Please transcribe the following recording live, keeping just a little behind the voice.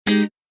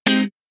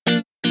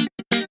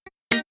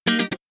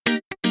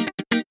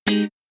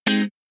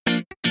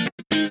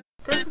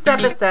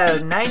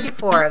episode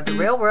 94 of the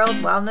Real World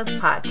Wellness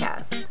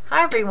Podcast.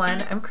 Hi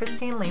everyone, I'm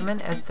Christine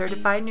Lehman, a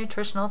certified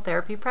nutritional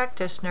therapy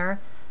practitioner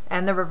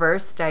and the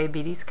reverse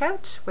diabetes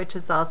coach, which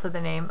is also the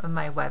name of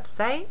my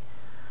website.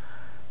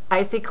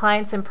 I see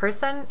clients in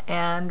person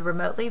and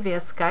remotely via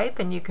Skype,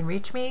 and you can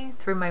reach me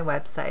through my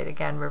website,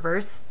 again,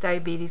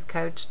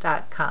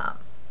 reversediabetescoach.com.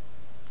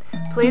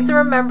 Please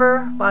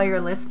remember, while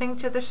you're listening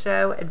to the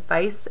show,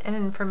 advice and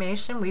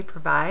information we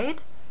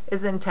provide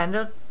is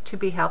intended to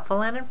be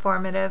helpful and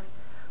informative,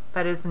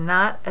 but is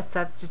not a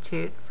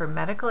substitute for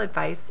medical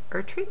advice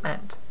or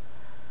treatment.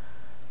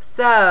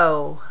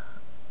 So,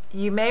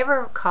 you may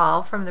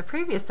recall from the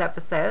previous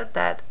episode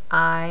that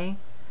I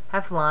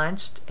have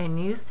launched a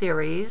new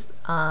series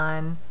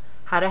on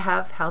how to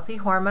have healthy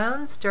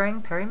hormones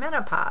during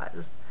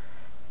perimenopause.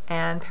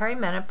 And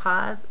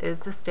perimenopause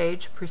is the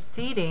stage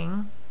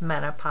preceding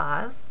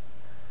menopause,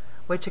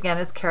 which again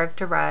is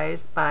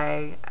characterized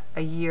by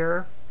a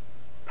year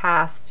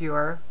past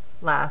your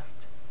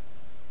last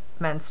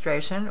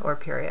menstruation or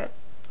period.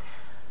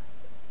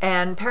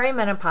 And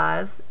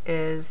perimenopause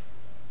is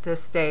the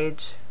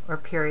stage or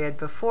period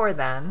before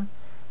then,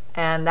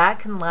 and that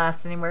can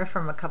last anywhere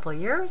from a couple of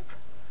years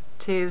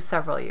to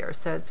several years,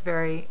 so it's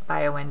very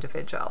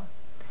bio-individual.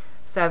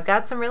 So I've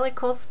got some really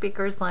cool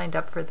speakers lined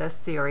up for this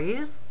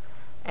series,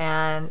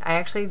 and I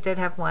actually did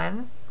have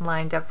one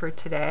lined up for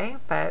today,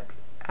 but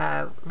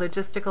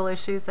logistical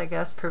issues, I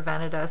guess,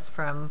 prevented us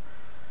from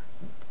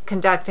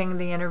conducting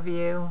the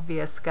interview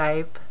via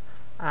Skype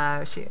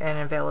and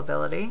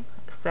availability.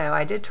 So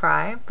I did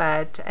try,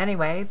 but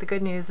anyway, the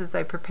good news is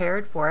I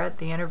prepared for it,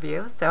 the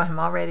interview, so I'm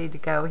all ready to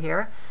go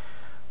here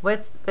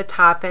with the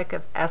topic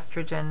of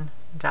estrogen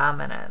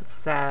dominance.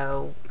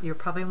 So you're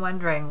probably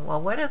wondering, well,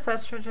 what is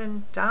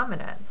estrogen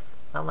dominance?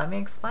 Well, let me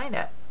explain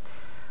it.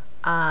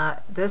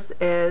 This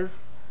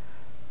is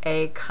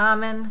a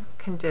common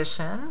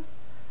condition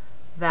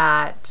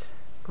that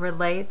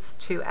relates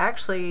to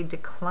actually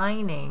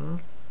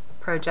declining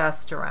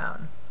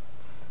progesterone,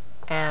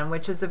 and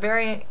which is a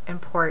very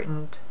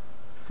important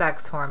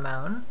sex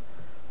hormone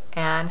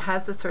and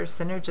has a sort of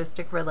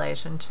synergistic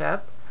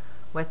relationship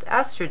with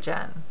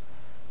estrogen.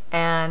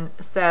 And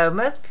so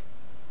most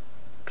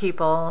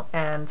people,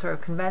 and sort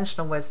of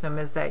conventional wisdom,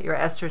 is that your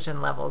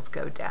estrogen levels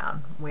go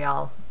down. We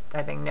all,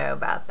 I think, know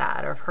about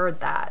that or have heard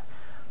that,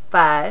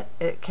 but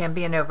it can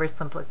be an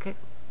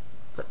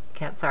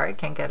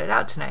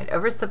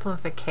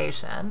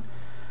oversimplification,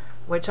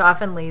 which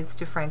often leads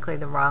to, frankly,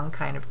 the wrong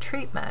kind of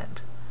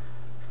treatment.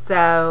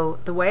 So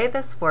the way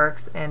this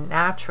works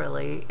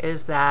naturally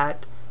is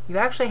that you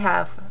actually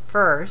have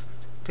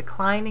first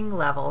declining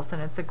levels,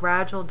 and it's a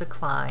gradual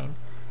decline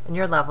in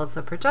your levels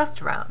of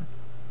progesterone,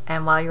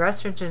 and while your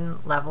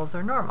estrogen levels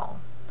are normal,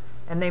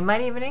 and they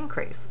might even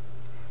increase.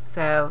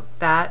 So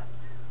that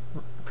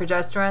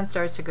progesterone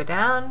starts to go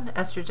down,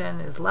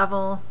 estrogen is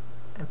level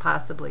and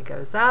possibly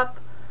goes up.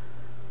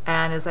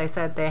 And as I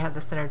said, they have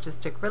the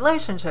synergistic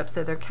relationship,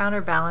 so they're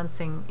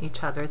counterbalancing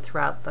each other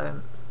throughout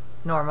the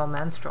normal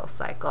menstrual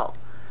cycle,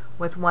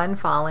 with one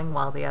falling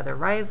while the other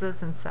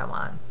rises, and so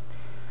on.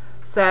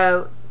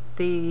 So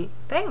the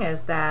thing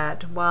is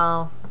that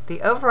while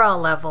the overall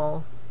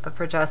level of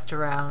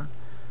progesterone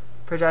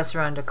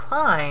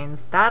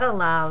declines, that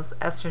allows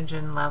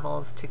estrogen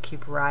levels to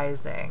keep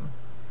rising.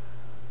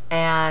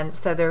 And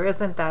so there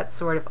isn't that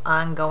sort of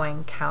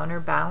ongoing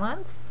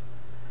counterbalance.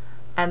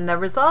 And the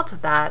result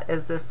of that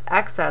is this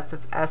excess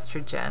of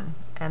estrogen,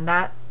 and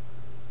that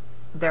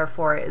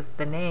therefore is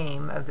the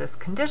name of this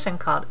condition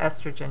called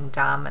estrogen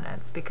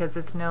dominance, because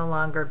it's no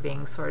longer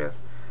being sort of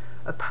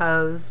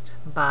opposed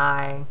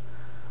by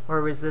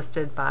or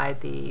resisted by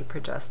the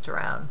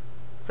progesterone.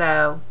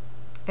 So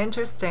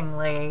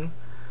interestingly,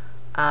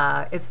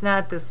 it's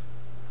not this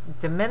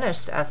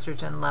diminished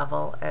estrogen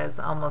level as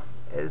almost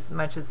as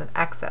much as an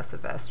excess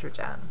of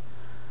estrogen.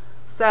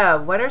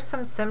 So, what are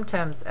some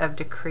symptoms of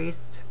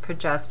decreased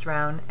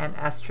progesterone and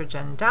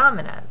estrogen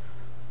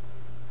dominance?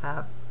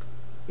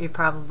 You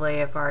probably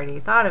have already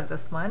thought of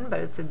this one,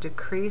 but it's a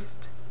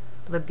decreased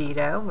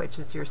libido, which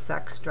is your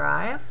sex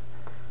drive.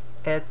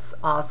 It's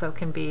also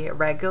can be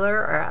irregular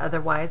or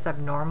otherwise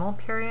abnormal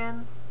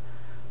periods,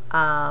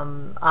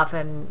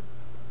 often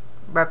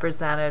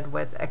represented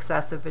with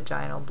excessive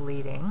vaginal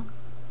bleeding.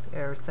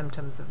 There are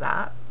symptoms of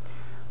that.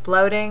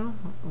 Bloating,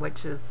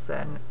 which is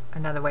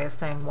another way of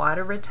saying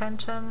water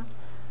retention,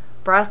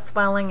 breast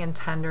swelling and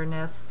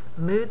tenderness,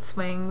 mood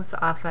swings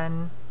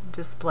often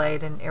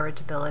displayed in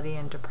irritability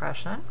and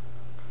depression,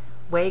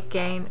 weight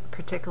gain,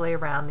 particularly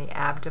around the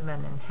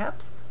abdomen and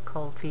hips,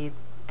 cold feet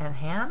and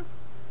hands,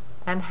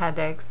 and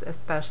headaches,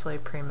 especially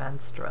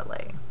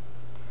premenstrually.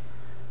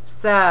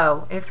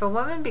 So, if a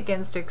woman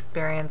begins to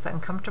experience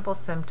uncomfortable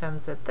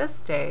symptoms at this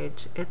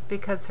stage, it's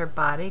because her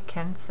body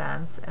can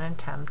sense an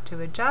attempt to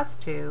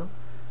adjust to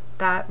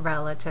that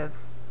relative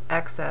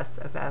excess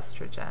of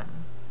estrogen.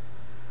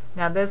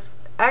 Now, this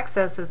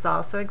excess is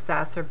also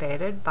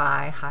exacerbated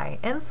by high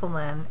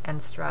insulin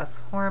and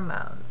stress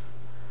hormones.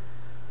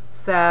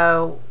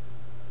 So,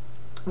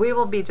 we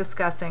will be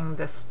discussing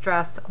the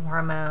stress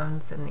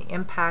hormones and the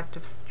impact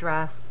of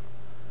stress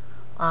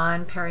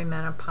on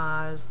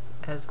perimenopause,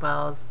 as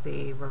well as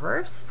the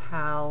reverse,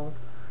 how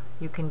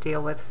you can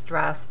deal with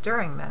stress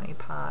during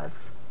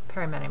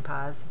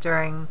perimenopause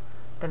during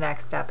the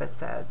next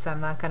episode. So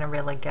I'm not going to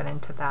really get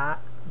into that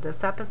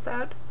this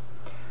episode.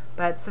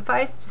 But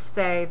suffice to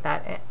say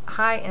that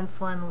high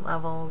insulin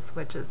levels,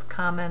 which is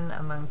common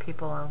among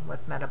people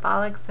with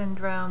metabolic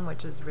syndrome,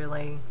 which is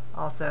really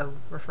also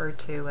referred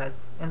to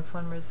as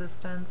insulin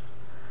resistance,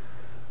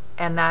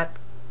 and that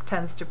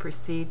tends to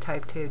precede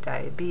type 2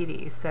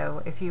 diabetes.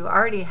 So if you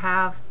already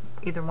have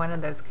either one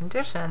of those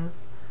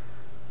conditions,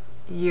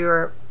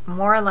 you're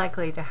more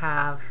likely to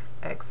have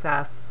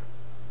excess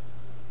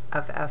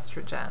of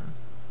estrogen.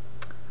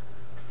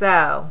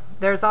 So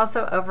there's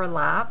also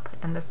overlap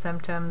in the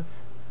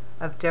symptoms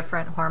of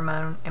different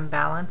hormone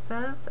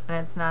imbalances, and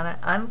it's not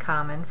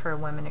uncommon for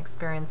women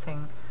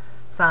experiencing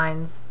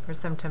signs or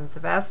symptoms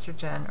of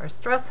estrogen or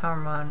stress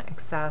hormone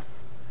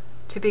excess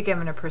to be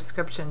given a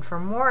prescription for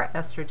more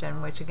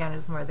estrogen, which again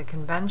is more the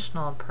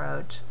conventional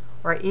approach,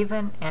 or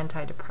even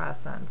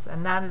antidepressants.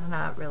 And that is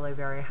not really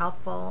very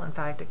helpful. In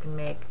fact, it can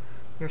make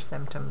your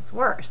symptoms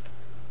worse.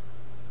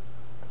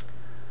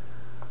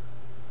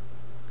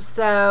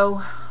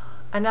 So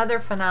another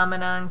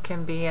phenomenon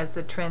can be, as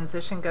the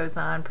transition goes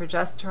on,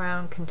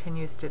 progesterone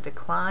continues to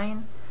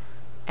decline,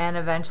 and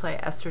eventually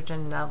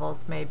estrogen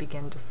levels may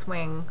begin to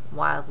swing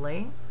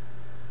wildly.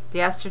 The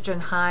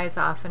estrogen highs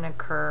often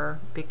occur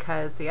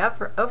because the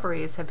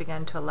ovaries have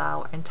begun to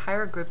allow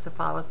entire groups of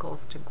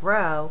follicles to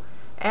grow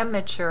and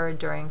mature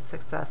during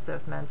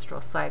successive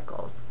menstrual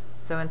cycles.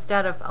 So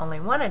instead of only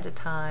one at a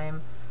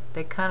time,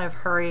 they kind of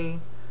hurry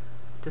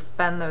to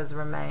spend those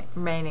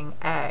remaining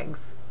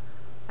eggs.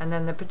 And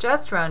then the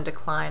progesterone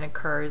decline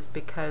occurs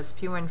because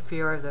fewer and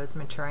fewer of those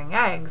maturing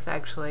eggs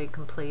actually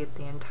complete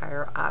the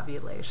entire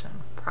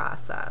ovulation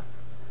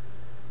process.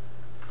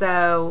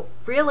 So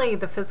really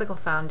the physical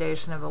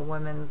foundation of a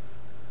woman's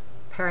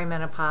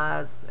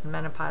perimenopause and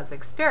menopause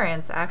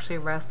experience actually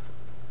rests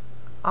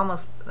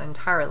almost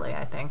entirely,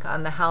 I think,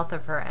 on the health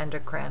of her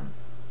endocrine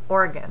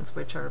organs,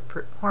 which are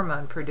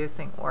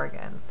hormone-producing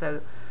organs.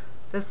 So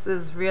this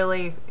is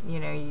really,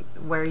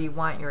 where you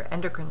want your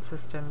endocrine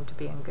system to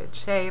be in good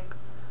shape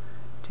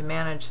to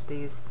manage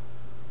these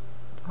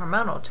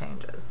hormonal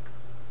changes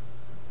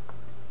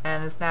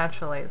and as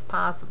naturally as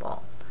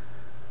possible.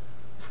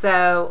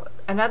 So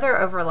another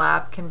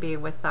overlap can be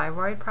with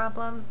thyroid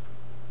problems,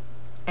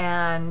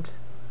 and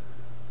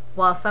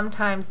while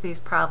sometimes these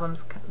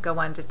problems go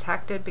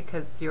undetected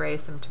because you're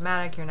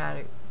asymptomatic, you're not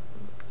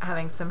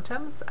having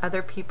symptoms,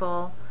 other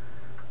people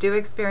do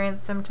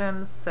experience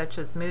symptoms such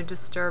as mood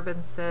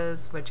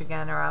disturbances, which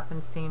again are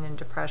often seen in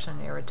depression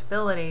and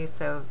irritability.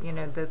 So,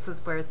 this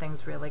is where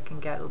things really can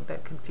get a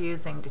bit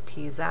confusing to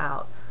tease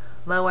out.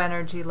 Low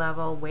energy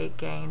level, weight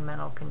gain,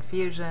 mental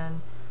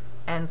confusion,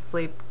 and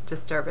sleep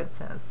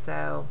disturbances.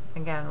 So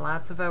again,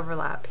 lots of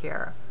overlap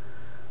here.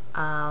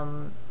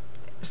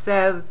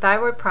 So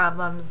thyroid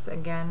problems,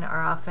 again,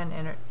 are often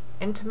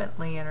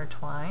intimately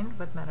intertwined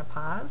with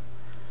menopause.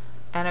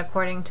 And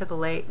according to the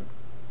late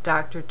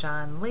Dr.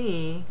 John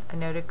Lee, a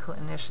noted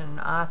clinician and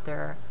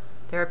author,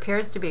 there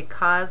appears to be a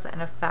cause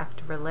and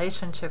effect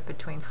relationship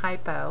between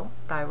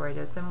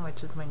hypothyroidism,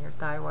 which is when your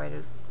thyroid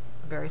is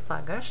very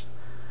sluggish,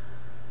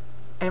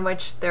 in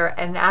which there are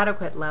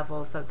inadequate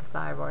levels of the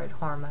thyroid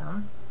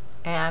hormone,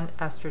 and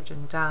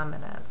estrogen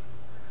dominance.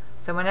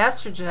 So when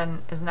estrogen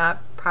is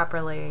not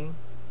properly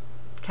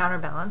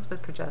counterbalanced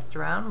with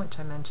progesterone, which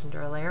I mentioned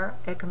earlier,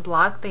 it can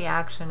block the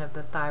action of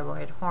the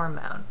thyroid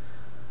hormone.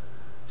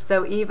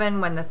 So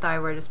even when the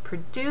thyroid is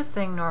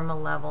producing normal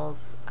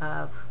levels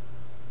of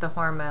the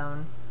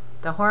hormone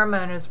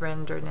is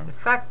rendered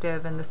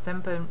ineffective, and the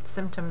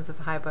symptoms of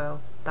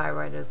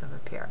hypothyroidism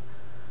appear.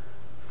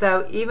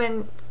 So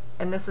even,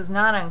 and this is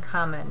not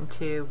uncommon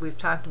we've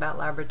talked about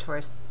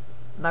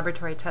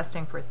laboratory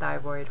testing for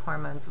thyroid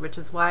hormones, which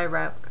is why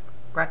I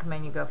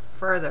recommend you go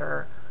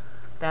further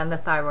than the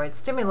thyroid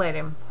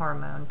stimulating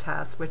hormone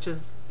test, which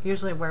is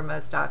usually where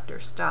most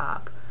doctors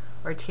stop,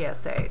 or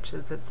TSH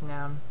as it's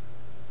known,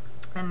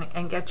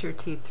 and get your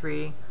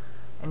T3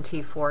 and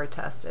T4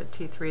 tested.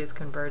 T3 is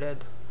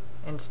converted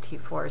into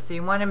T4. So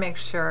you want to make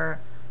sure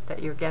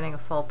that you're getting a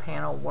full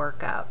panel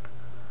workup.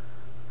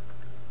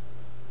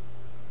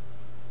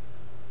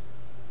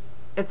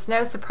 It's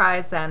no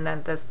surprise then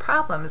that this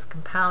problem is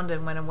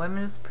compounded when a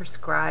woman is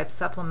prescribed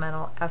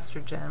supplemental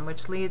estrogen,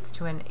 which leads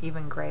to an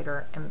even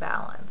greater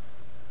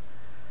imbalance.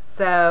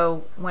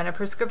 So when a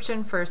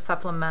prescription for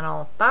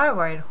supplemental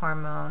thyroid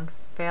hormone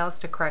fails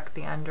to correct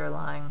the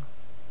underlying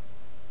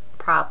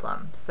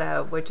problem,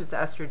 which is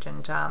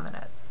estrogen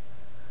dominance.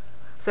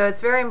 So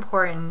it's very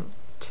important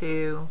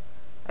to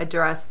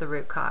address the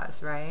root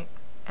cause, right?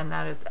 And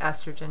that is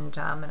estrogen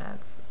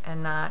dominance,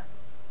 and not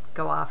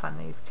go off on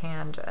these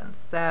tangents.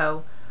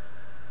 So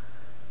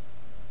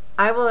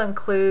I will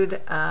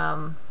include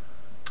a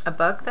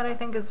book that I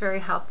think is very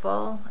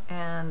helpful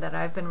and that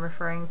I've been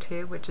referring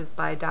to, which is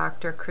by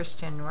Dr.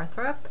 Christian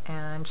Northrup,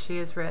 and she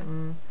has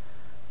written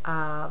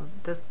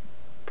this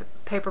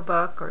paper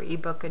book or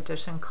ebook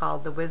edition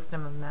called The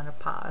Wisdom of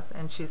Menopause,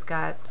 and she's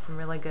got some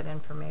really good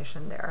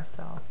information there.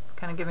 So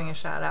kind of giving a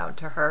shout out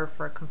to her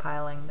for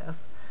compiling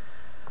this.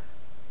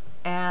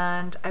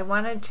 And I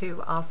wanted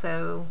to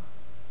also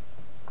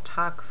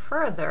talk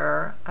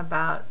further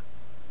about,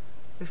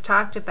 we've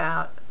talked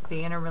about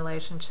the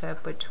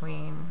interrelationship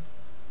between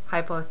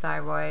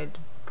hypothyroid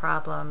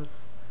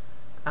problems.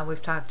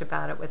 We've talked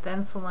about it with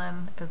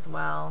insulin as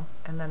well,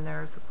 and then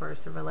there's of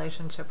course a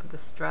relationship with the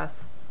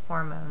stress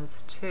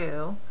hormones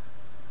too.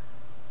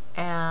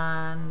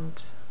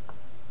 And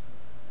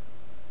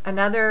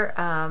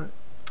another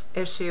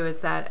issue is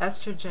that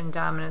estrogen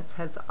dominance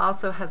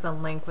also has a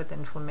link with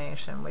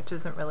inflammation, which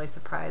isn't really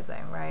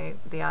surprising, right?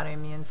 The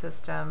autoimmune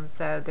system.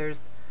 So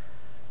there's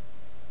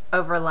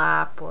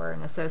overlap or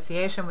an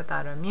association with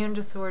autoimmune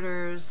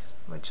disorders,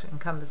 which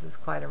encompasses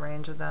quite a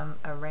range of them,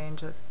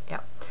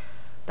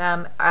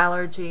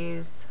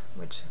 allergies,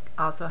 which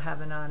also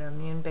have an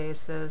autoimmune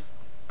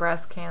basis,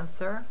 breast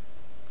cancer,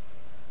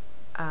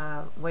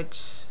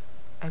 which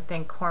I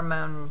think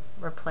hormone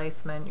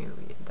replacement,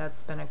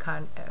 that's been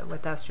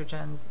with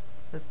estrogen,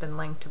 has been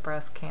linked to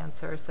breast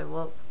cancer.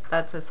 So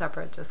that's a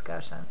separate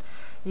discussion.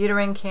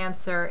 Uterine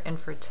cancer,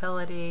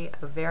 infertility,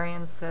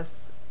 ovarian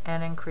cysts,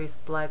 and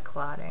increased blood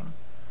clotting.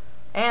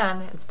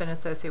 And it's been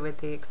associated with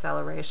the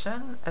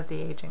acceleration of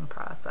the aging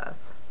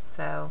process.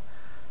 So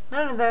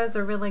none of those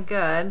are really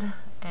good,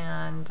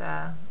 and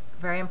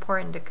very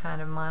important to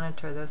kind of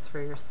monitor those for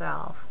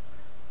yourself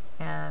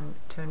and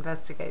to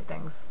investigate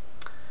things.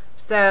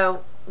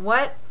 So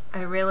what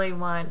I really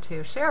want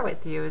to share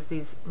with you is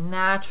these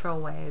natural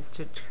ways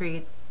to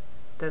treat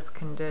this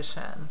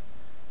condition.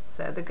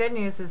 So the good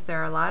news is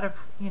there are a lot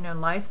of,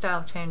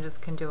 lifestyle changes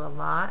can do a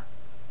lot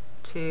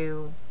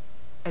to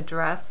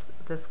address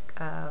this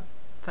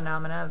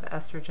phenomena of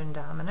estrogen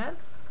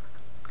dominance.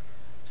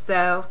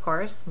 So of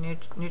course,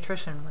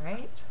 nutrition,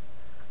 right?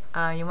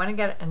 You want to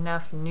get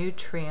enough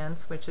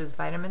nutrients, which is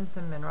vitamins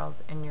and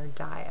minerals, in your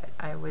diet.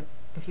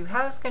 If you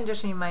have this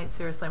condition, you might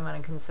seriously want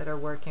to consider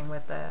working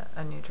with a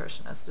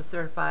nutritionist, a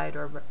certified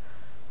or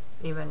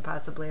even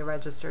possibly a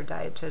registered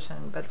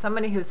dietitian, but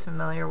somebody who's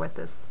familiar with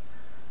this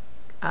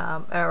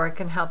or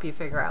can help you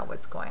figure out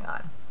what's going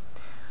on.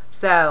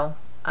 So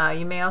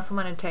you may also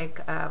want to take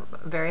a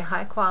very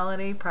high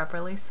quality,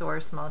 properly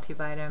sourced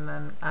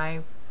multivitamin.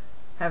 I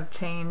have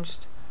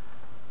changed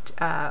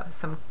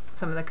some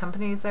of the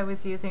companies I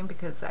was using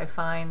because I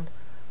find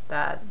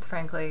that,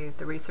 frankly,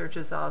 the research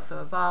is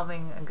also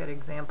evolving. A good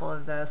example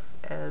of this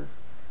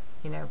is,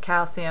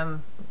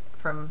 calcium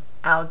from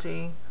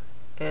algae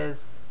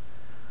is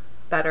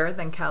better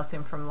than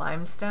calcium from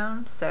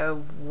limestone.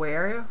 So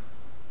where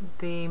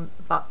the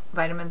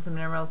vitamins and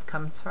minerals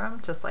comes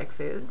from, just like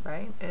food,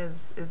 right,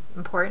 is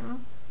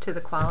important to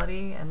the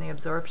quality and the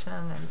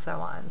absorption and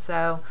so on.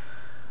 So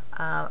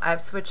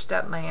I've switched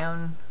up my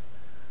own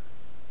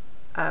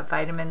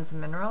vitamins and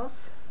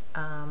minerals,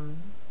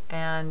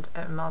 and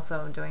I'm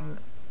also doing,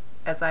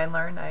 as I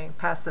learn, I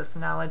pass this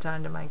knowledge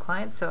on to my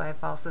clients, so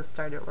I've also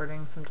started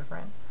ordering some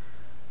different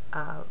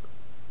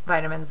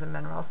vitamins and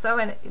minerals.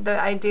 So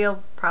the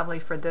ideal probably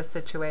for this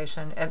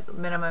situation, at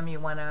minimum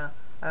you want a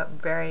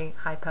very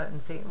high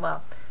potency,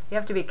 well, you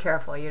have to be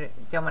careful, you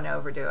don't want to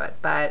overdo it,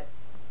 but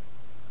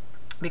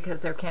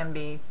because there can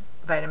be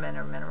vitamin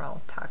or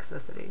mineral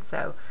toxicity.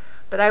 So,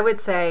 but I would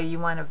say you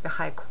want a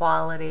high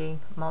quality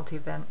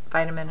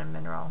multivitamin and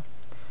mineral.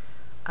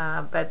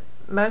 But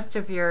most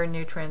of your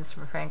nutrients,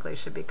 frankly,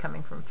 should be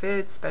coming from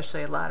food,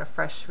 especially a lot of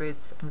fresh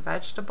fruits and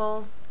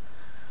vegetables.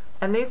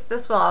 And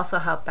this will also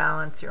help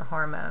balance your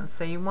hormones.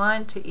 So you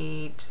want to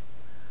eat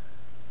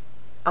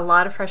a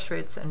lot of fresh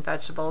fruits and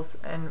vegetables,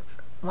 and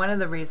one of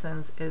the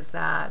reasons is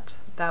that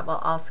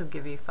will also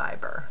give you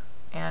fiber.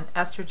 And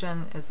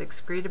estrogen is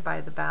excreted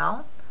by the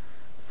bowel,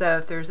 so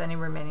if there's any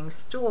remaining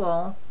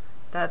stool,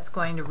 that's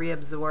going to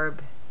reabsorb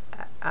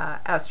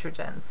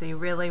estrogen. So you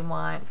really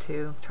want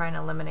to try and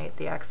eliminate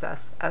the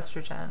excess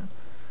estrogen.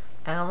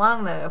 And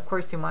of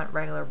course you want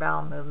regular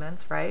bowel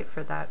movements, right,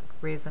 for that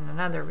reason and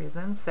other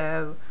reasons.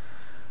 So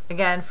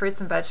again,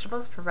 fruits and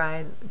vegetables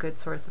provide a good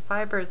source of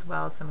fiber as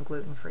well as some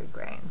gluten-free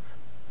grains.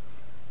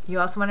 You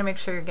also want to make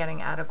sure you're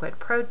getting adequate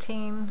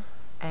protein,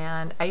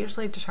 and I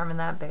usually determine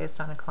that based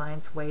on a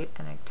client's weight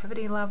and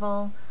activity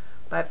level.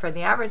 But for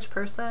the average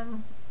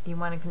person, you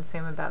want to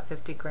consume about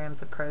 50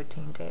 grams of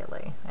protein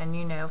daily. And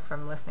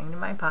from listening to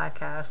my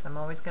podcast, I'm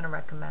always going to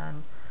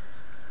recommend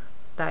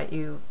that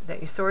you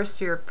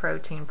source your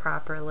protein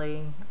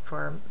properly.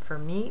 For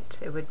meat,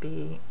 it would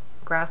be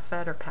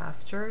grass-fed or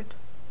pastured,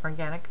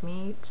 organic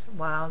meat,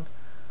 wild,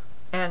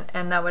 and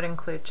that would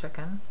include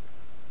chicken,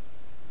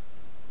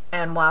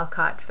 and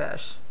wild-caught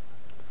fish.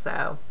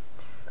 So,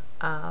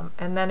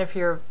 and then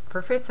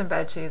for fruits and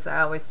veggies,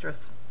 I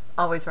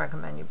always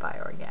recommend you buy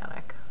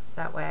organic.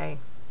 That way,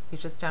 you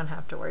just don't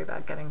have to worry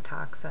about getting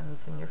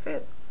toxins in your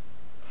food.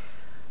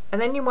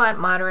 And then you want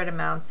moderate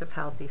amounts of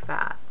healthy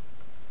fat.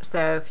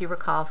 So if you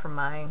recall from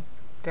my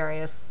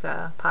various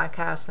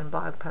podcasts and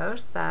blog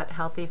posts, that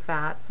healthy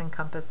fats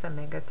encompass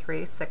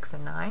omega-3, 6,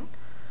 and 9.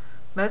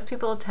 Most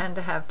people tend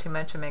to have too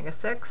much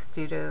omega-6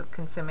 due to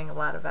consuming a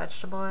lot of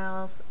vegetable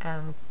oils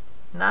and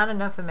not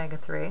enough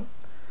omega-3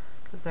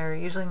 because they're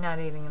usually not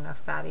eating enough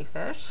fatty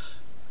fish,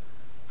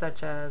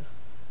 such as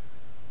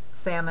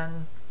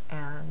salmon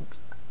and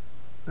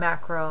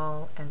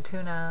mackerel and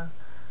tuna.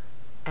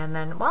 And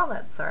then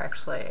walnuts are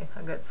actually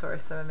a good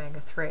source of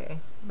omega-3,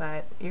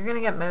 but you're going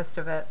to get most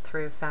of it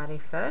through fatty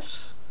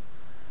fish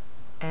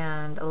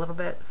and a little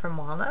bit from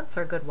walnuts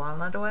or good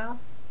walnut oil.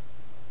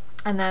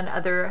 And then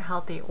other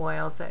healthy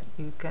oils that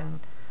you can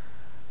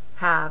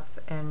have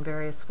in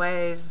various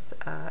ways.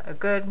 A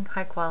good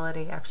high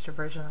quality extra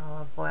virgin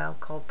olive oil,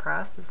 cold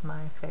press, is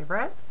my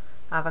favorite.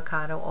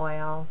 Avocado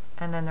oil,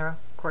 and then there, of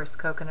course,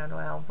 coconut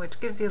oil, which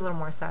gives you a little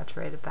more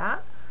saturated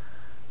fat,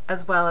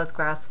 as well as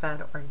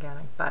grass-fed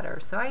organic butter.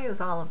 So I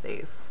use all of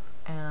these,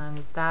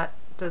 and that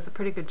does a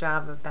pretty good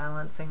job of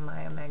balancing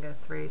my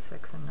omega-3,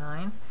 6, and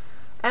 9.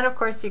 And of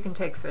course, you can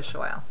take fish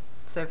oil.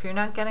 So if you're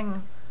not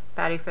getting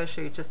fatty fish,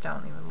 or you just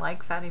don't even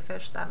like fatty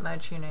fish that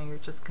much, you're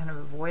just kind of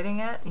avoiding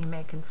it, you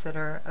may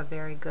consider a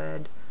very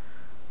good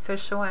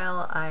fish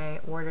oil. I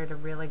ordered a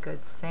really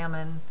good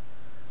salmon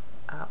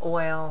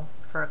oil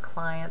for a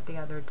client the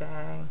other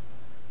day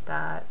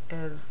that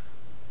is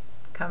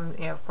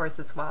of course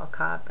it's wild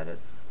caught, but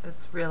it's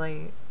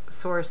really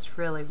sourced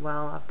really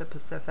well off the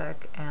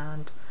Pacific,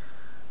 and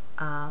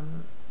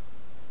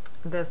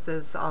this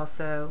is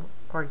also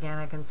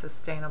organic and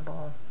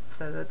sustainable,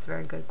 so that's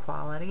very good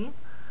quality.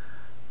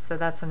 So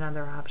that's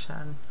another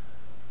option.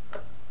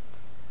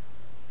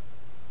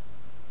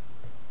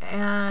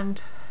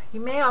 And you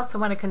may also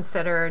want to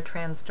consider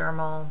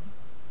transdermal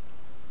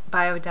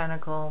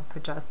bioidentical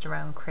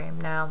progesterone cream.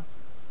 Now,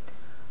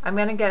 I'm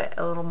going to get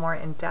a little more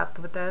in depth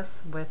with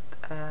this with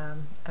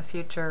a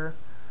future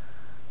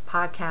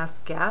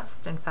podcast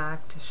guest. In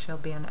fact, she'll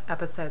be in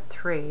episode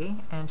 3,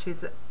 and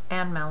she's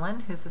Ann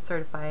Mellon, who's a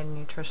certified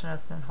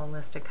nutritionist and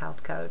holistic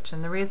health coach.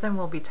 And the reason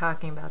we'll be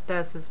talking about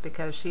this is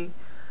because she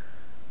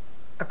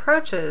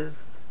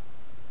approaches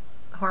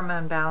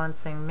hormone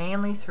balancing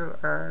mainly through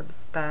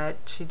herbs, but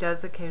she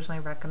does occasionally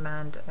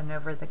recommend an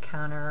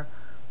over-the-counter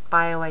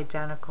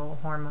bioidentical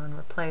hormone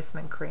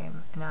replacement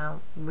cream. Now,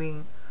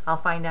 I'll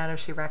find out if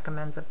she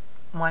recommends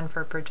one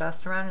for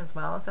progesterone as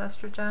well as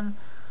estrogen,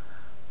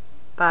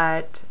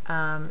 but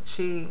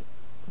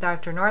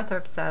Dr.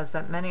 Northrup says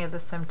that many of the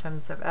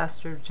symptoms of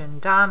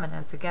estrogen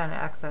dominance, again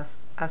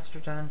excess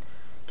estrogen,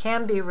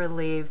 can be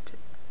relieved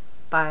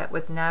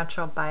with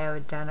natural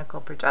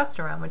bioidentical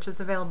progesterone, which is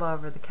available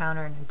over the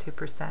counter in a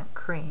 2%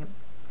 cream.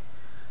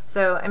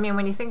 So, I mean,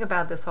 when you think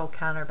about this whole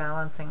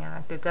counterbalancing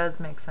act, it does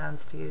make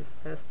sense to use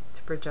this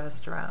to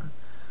progesterone.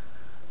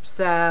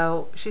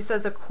 So she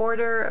says a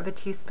quarter of a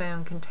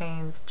teaspoon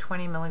contains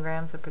 20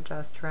 milligrams of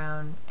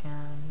progesterone,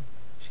 and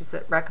she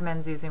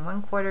recommends using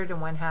 1/4 to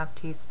 1/2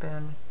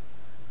 teaspoon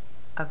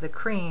of the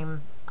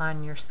cream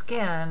on your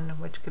skin,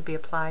 which could be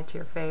applied to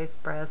your face,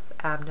 breasts,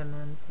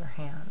 abdomens, or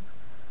hands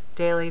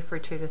daily for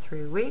 2 to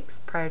 3 weeks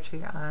prior to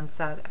your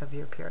onset of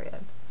your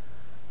period.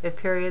 If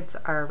periods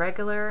are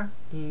irregular,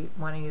 you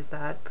want to use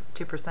that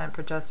 2%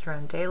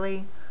 progesterone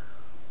daily,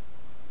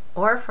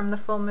 or from the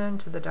full moon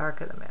to the dark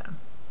of the moon.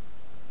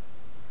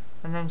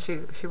 And then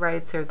she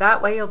writes here,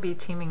 that way you'll be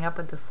teaming up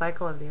with the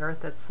cycle of the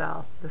earth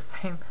itself, the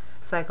same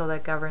cycle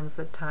that governs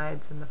the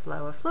tides and the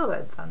flow of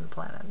fluids on the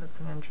planet. That's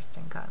an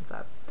interesting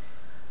concept.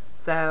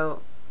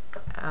 So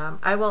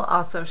I will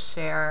also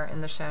share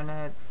in the show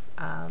notes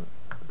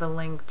the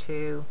link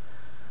to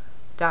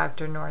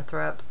Dr.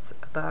 Northrup's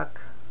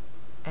book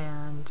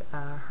and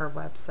her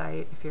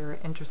website if you're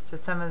interested.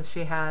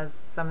 She has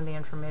some of the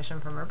information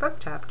from her book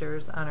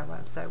chapters on her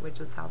website, which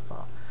is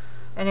helpful.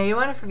 And you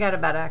want to forget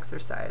about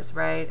exercise,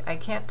 right? I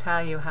can't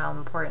tell you how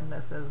important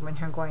this is when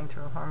you're going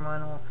through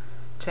hormonal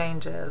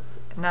changes.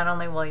 Not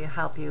only will it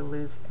help you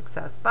lose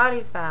excess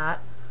body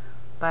fat,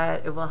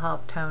 but it will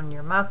help tone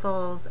your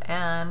muscles,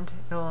 and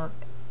it will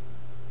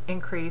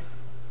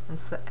increase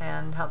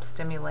and help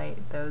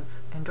stimulate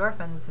those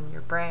endorphins in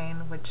your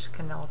brain, which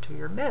can alter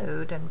your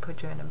mood and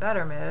put you in a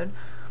better mood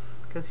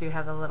because you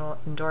have a little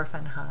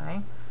endorphin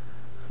high.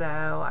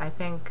 So I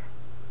think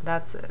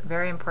that's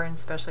very important,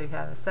 especially if you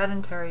have a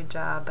sedentary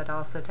job, but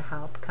also to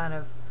help kind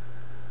of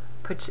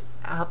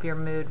help your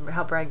mood,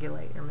 help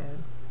regulate your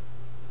mood.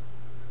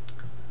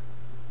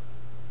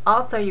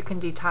 Also, you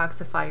can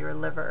detoxify your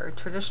liver.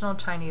 Traditional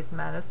Chinese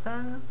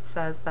medicine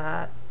says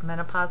that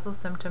menopausal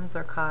symptoms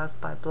are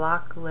caused by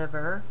blocked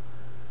liver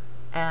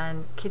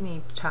and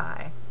kidney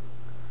chai.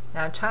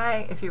 Now,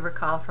 chai, if you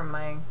recall from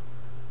my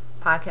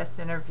podcast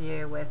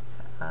interview with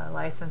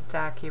licensed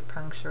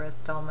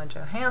acupuncturist Dolma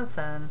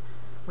Johansson,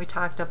 we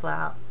talked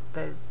about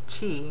the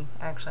qi,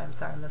 actually, I'm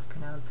sorry, I'm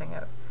mispronouncing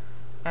it,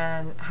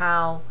 and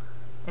how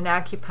in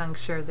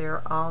acupuncture there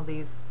are all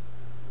these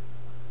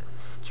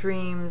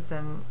streams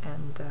and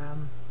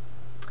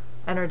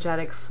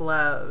energetic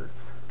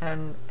flows,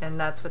 and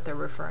that's what they're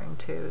referring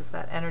to, is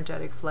that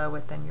energetic flow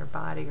within your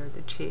body, or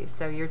the qi.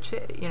 So your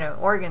qi,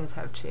 organs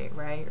have qi,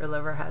 right? Your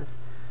liver has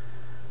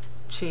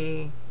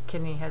qi,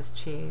 kidney has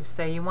qi.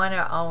 So you want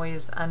to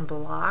always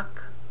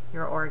unblock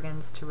your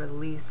organs to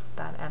release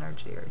that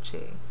energy or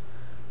chi.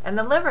 And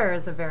the liver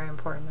is a very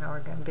important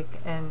organ,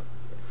 and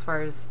as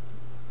far as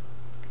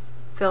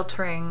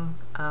filtering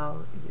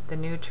the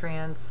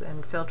nutrients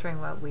and filtering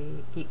what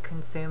we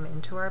consume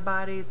into our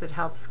bodies. It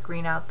helps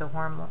screen out the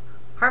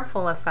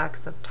harmful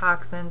effects of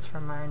toxins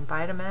from our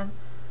environment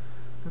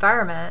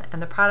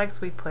and the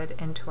products we put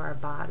into our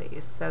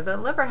bodies. So the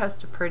liver has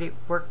to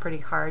work pretty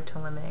hard to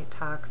eliminate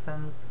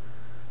toxins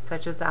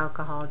such as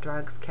alcohol,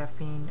 drugs,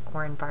 caffeine,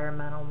 or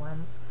environmental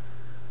ones.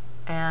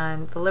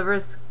 And the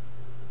liver's,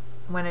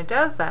 when it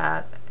does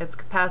that, its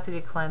capacity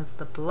to cleanse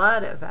the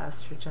blood of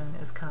estrogen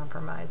is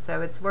compromised.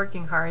 So it's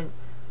working hard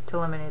to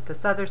eliminate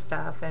this other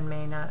stuff and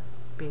may not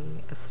be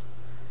as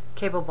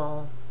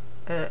capable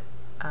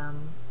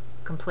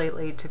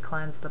completely to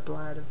cleanse the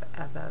blood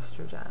of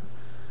estrogen.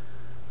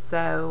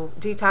 So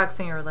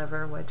detoxing your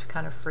liver would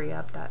kind of free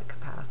up that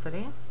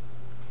capacity.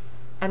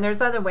 And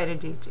there's other way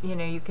to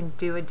you can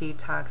do a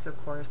detox, of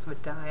course,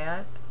 with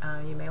diet.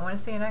 You may want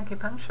to see an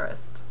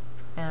acupuncturist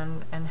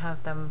and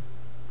have them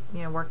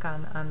work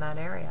on that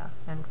area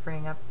and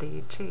freeing up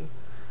the chi.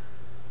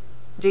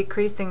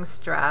 Decreasing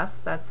stress,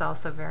 that's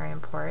also very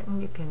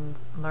important. You can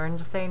learn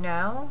to say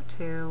no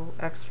to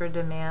extra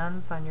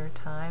demands on your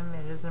time.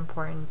 It is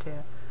important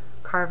to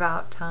carve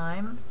out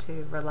time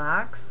to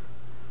relax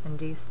and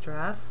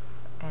de-stress.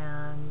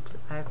 And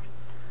I've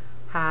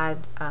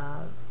had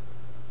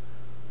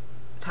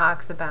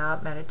talks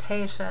about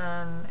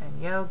meditation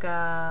and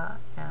yoga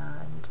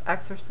and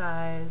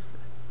exercise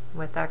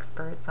with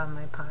experts on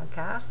my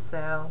podcast,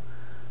 so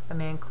I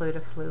may include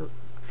a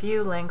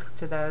few links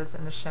to those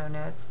in the show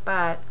notes.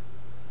 But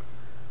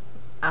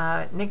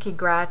Niki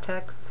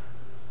Gratix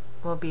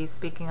will be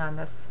speaking on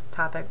this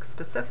topic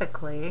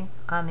specifically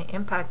on the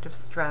impact of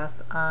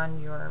stress on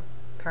your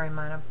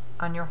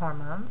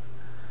hormones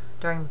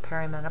during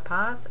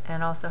perimenopause,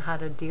 and also how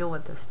to deal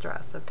with the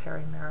stress of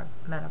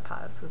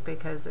perimenopause.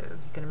 Because if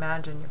you can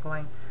imagine, you're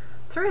going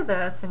through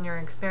this and you're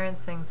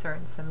experiencing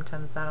certain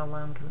symptoms, that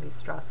alone can be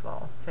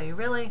stressful. So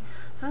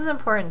this is an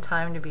important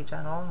time to be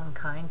gentle and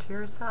kind to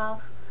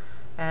yourself,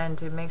 and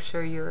to make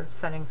sure you're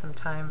setting some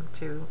time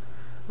to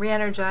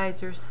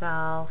re-energize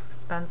yourself,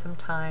 spend some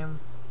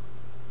time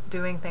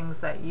doing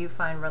things that you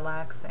find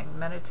relaxing.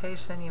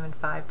 Meditation, even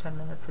 5-10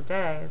 minutes a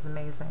day, is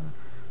amazing.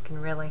 Can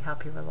really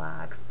help you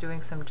relax.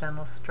 Doing some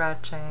gentle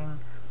stretching,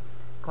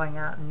 going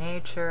out in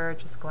nature,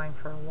 just going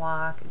for a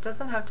walk. It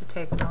doesn't have to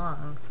take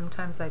long.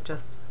 Sometimes I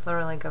just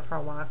literally go for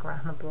a walk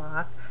around the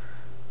block.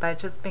 But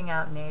just being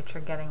out in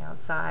nature, getting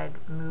outside,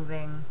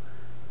 moving,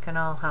 can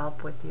all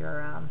help with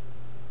your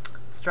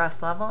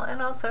stress level,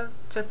 and also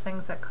just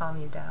things that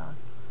calm you down.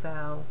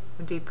 So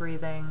deep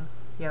breathing,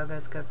 yoga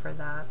is good for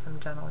that, some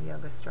gentle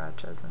yoga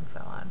stretches and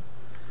so on.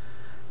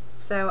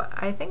 So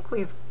I think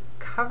we've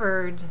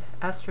covered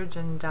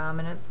estrogen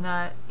dominance,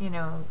 not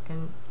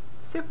in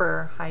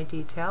super high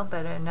detail,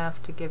 but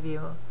enough to give you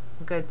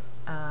a good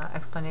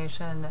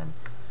explanation and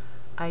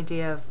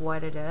idea of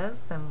what it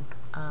is and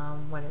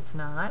what it's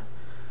not.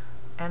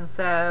 And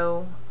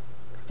so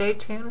stay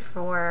tuned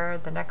for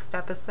the next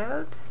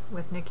episode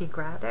with Niki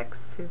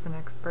Gratix, who's an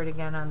expert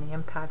again on the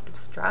impact of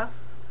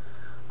stress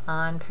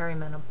on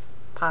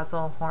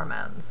perimenopausal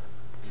hormones.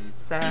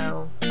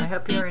 So I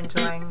hope you're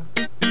enjoying